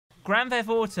Grand Theft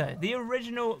Auto, the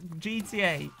original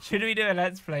GTA. Should we do a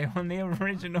Let's Play on the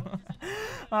original?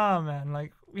 Oh, man.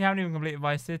 Like, we haven't even completed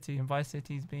Vice City. And Vice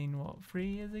City's been, what, 3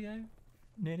 years ago?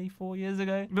 Nearly 4 years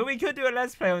ago. But we could do a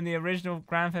Let's Play on the original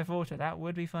Grand Theft Auto. That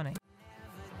would be funny.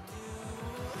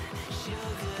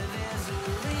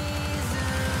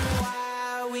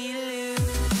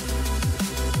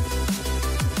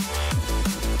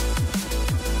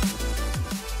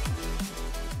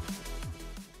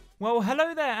 Well,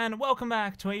 hello there and welcome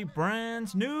back to a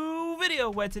brand new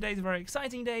video where today's a very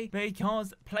exciting day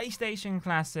because PlayStation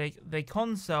Classic, the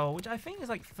console, which I think is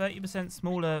like 30%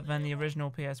 smaller than the original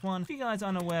PS1. If you guys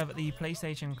aren't aware what the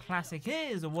PlayStation Classic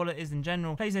is or what it is in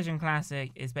general, PlayStation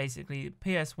Classic is basically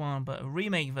PS1 but a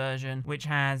remake version which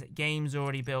has games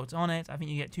already built on it. I think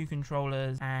you get 2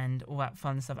 controllers and all that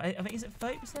fun stuff. I think, is it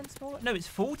 30% smaller? No, it's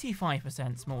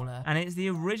 45% smaller and it's the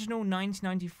original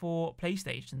 1994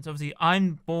 PlayStation. So obviously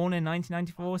I'm born in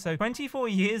 1994, so 24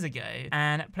 years ago,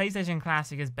 and PlayStation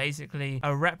Classic is basically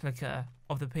a replica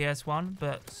of the PS1,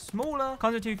 but smaller.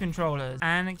 Comes with 2 controllers,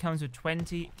 and it comes with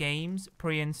 20 games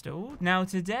pre-installed. Now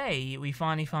today, we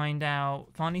finally found out,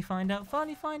 if I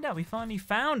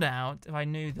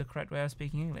knew the correct way of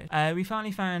speaking English, we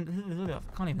finally found,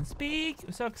 I can't even speak,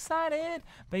 I'm so excited.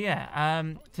 But yeah,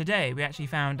 today we actually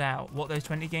found out what those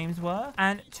 20 games were,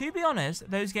 and to be honest,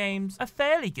 those games are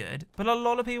fairly good, but a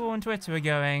lot of people on Twitter are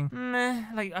going, meh,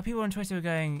 like people on Twitter are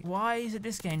going, why is it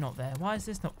this game not there? Why is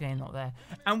this game not there?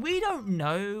 And we don't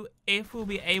know if we'll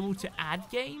be able to add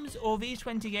games or these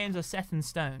 20 games are set in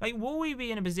stone. Like, will we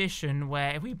be in a position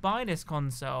where if we buy this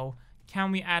console,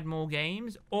 can we add more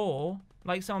games? Or,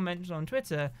 like someone mentioned on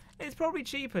Twitter, it's probably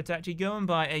cheaper to actually go and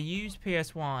buy a used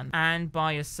PS1 and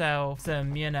buy yourself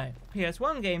some, you know,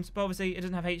 PS1 games, but obviously it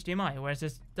doesn't have HDMI, whereas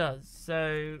this does.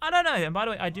 So, I don't know. And by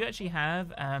the way, I do actually have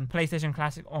PlayStation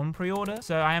Classic on pre-order,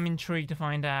 so I am intrigued to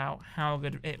find out how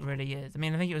good it really is. I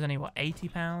mean, I think it was only, what,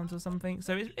 £80 or something?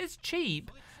 So it's cheap,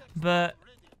 but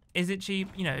is it cheap?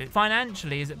 You know,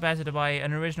 financially, is it better to buy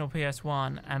an original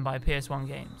PS1 and buy PS1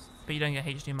 games, but you don't get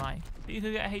HDMI? But you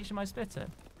could get a HDMI splitter.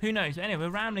 Who knows? But anyway,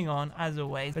 we're rambling on, as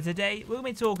always. But today, we're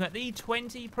going to be talking about the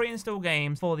 20 pre-installed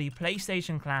games for the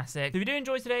PlayStation Classic. So if you do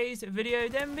enjoy today's video,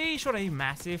 then be sure to leave a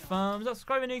massive thumbs up,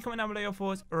 subscribe, and comment down below your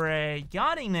thoughts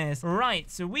regarding this. Right,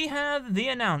 so we have the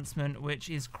announcement,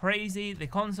 which is crazy. The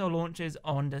console launches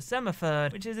on December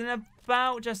 3rd, which is in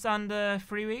about just under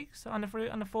 3 weeks, under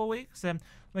 4 weeks.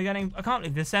 We're getting, I can't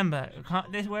believe December.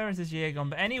 Where is this year gone?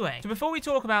 But anyway, so before we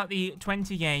talk about the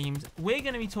 20 games, we're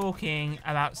going to be talking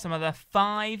about some of the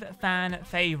 5 fan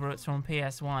favorites from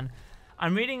PS1.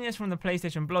 I'm reading this from the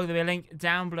PlayStation blog. There'll be a link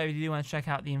down below if you do want to check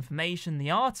out the information,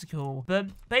 the article. But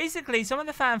basically, some of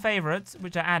the fan favorites,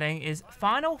 which are adding, is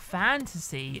Final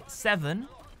Fantasy VII.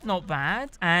 Not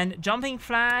bad. And Jumping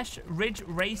Flash, Ridge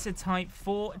Racer Type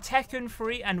 4, Tekken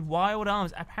 3, and Wild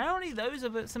Arms. Apparently, those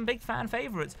are some big fan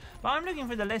favorites. But I'm looking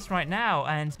for the list right now,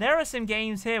 and there are some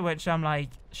games here which I'm like,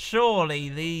 surely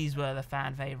these were the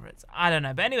fan favorites. I don't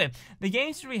know. But anyway, the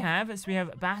games we have is we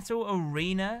have Battle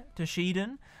Arena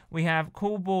Toshinden. We have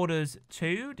Call Borders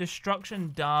 2,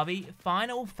 Destruction Derby,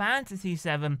 Final Fantasy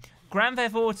VII, Grand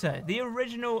Theft Auto, the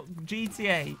original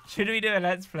GTA. Should we do a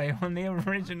Let's Play on the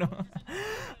original?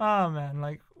 Oh, man.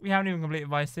 Like, we haven't even completed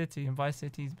Vice City, and Vice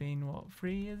City's been, what,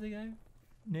 3 years ago?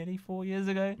 Nearly 4 years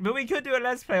ago. But we could do a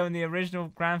Let's Play on the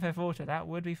original Grand Theft Auto. That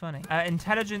would be funny.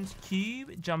 Intelligent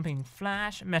Qube, Jumping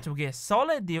Flash, Metal Gear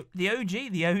Solid, the OG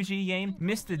game,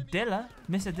 Mr. Driller.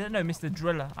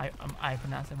 I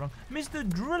pronounced it wrong. Mr.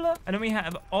 Driller. And then we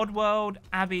have Oddworld,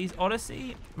 Abby's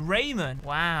Oddysee, Rayman.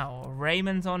 Wow,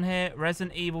 Rayman's on here.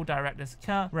 Resident Evil Director's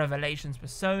Cut, Revelations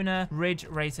Persona, Ridge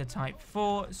Racer Type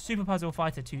 4, Super Puzzle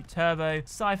Fighter 2 Turbo,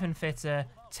 Syphon Filter,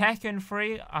 Tekken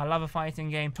 3, I love a fighting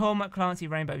game. Tom Clancy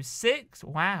Rainbow Six,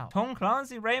 wow. Tom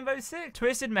Clancy Rainbow Six,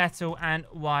 Twisted Metal, and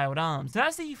Wild Arms. So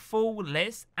that's the full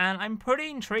list, and I'm pretty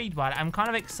intrigued by it. I'm kind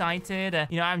of excited.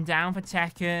 You know, I'm down for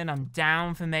Tekken. I'm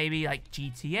down for maybe like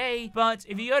GTA. But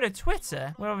if you go to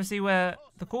Twitter, where obviously where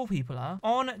the cool people are,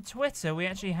 on Twitter, we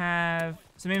actually have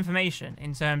some information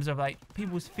in terms of like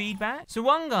people's feedback. So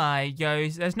one guy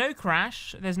goes, there's no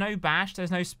Crash, there's no Bash,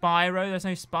 there's no Spyro, there's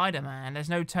no Spider-Man, there's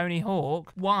no Tony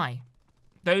Hawk. Why?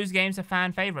 Those games are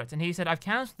fan favorites. And he said, I've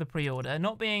cancelled the pre-order,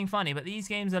 not being funny, but these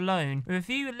games alone, with a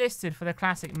few listed for the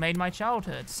classic, made my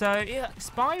childhood. So, yeah,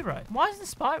 Spyro. Why isn't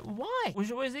Spyro? Why?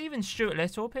 Was even Stuart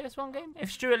Little a PS1 game?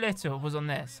 If Stuart Little was on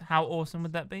this, how awesome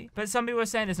would that be? But some people are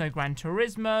saying there's no Gran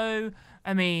Turismo.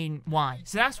 I mean, why?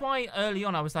 So that's why early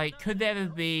on I was like, could there ever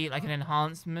be like an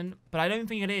enhancement? But I don't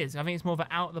think it is. I think it's more of an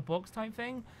out-of-the-box type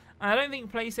thing. I don't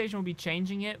think PlayStation will be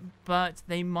changing it, but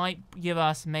they might give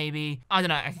us maybe, I don't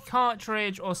know, a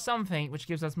cartridge or something which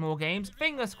gives us more games.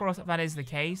 Fingers crossed that is the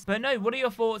case. But no, what are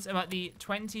your thoughts about the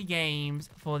 20 games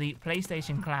for the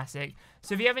PlayStation Classic?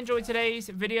 So if you have enjoyed today's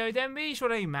video, then be sure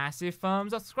to leave a massive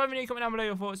thumbs up, subscribe, and comment down below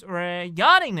your thoughts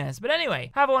regarding this. But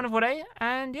anyway, have a wonderful day,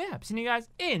 and yeah, I'll see you guys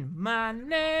in my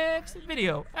next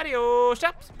video. Adios,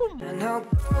 chaps. Boom.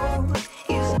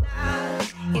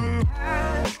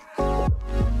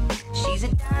 She's a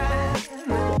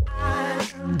diamond.